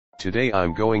Today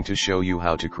I'm going to show you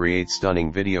how to create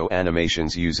stunning video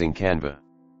animations using Canva.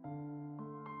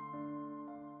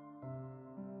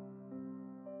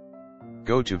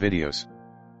 Go to Videos.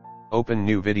 Open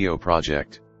New Video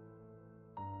Project.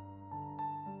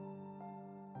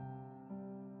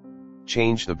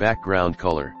 Change the background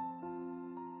color.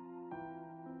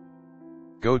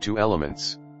 Go to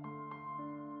Elements.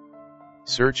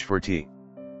 Search for T.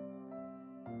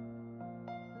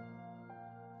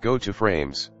 Go to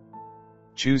Frames.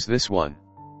 Choose this one.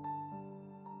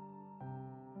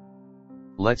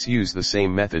 Let's use the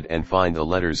same method and find the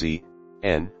letters E,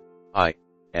 N, I,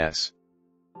 S.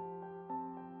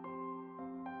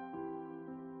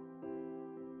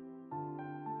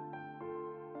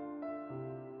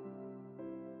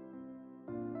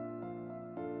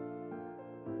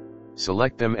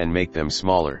 Select them and make them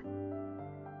smaller.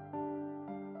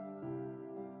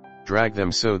 Drag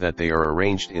them so that they are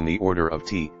arranged in the order of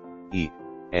T, E,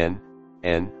 N,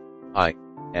 N, I,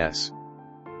 S.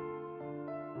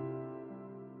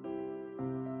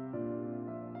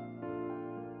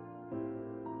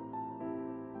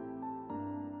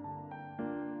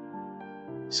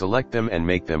 Select them and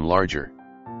make them larger.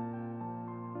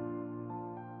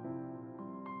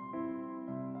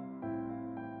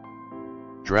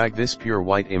 Drag this pure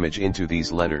white image into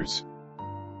these letters.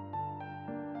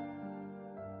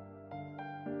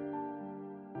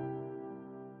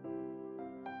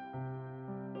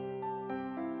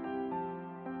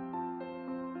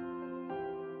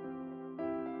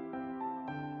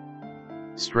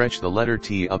 Stretch the letter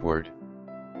T upward.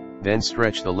 Then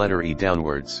stretch the letter E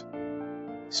downwards.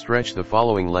 Stretch the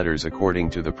following letters according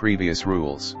to the previous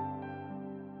rules.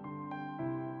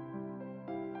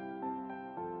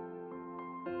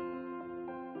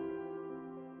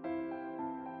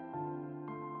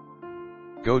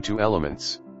 Go to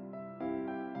Elements.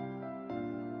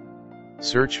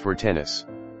 Search for Tennis.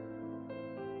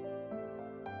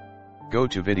 Go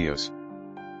to Videos.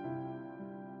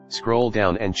 Scroll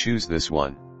down and choose this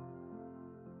one.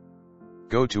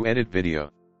 Go to Edit Video.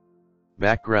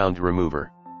 Background Remover.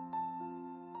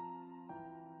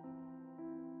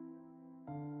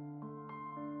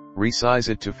 Resize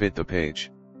it to fit the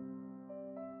page.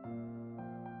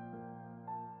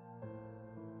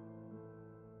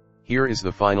 Here is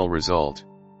the final result.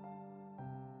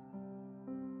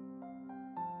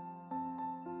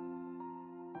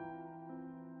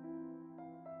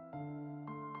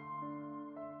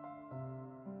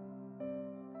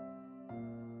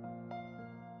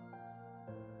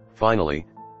 Finally,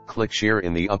 click Share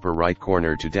in the upper right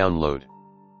corner to download.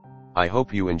 I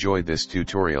hope you enjoyed this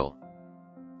tutorial.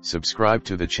 Subscribe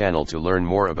to the channel to learn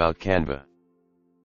more about Canva.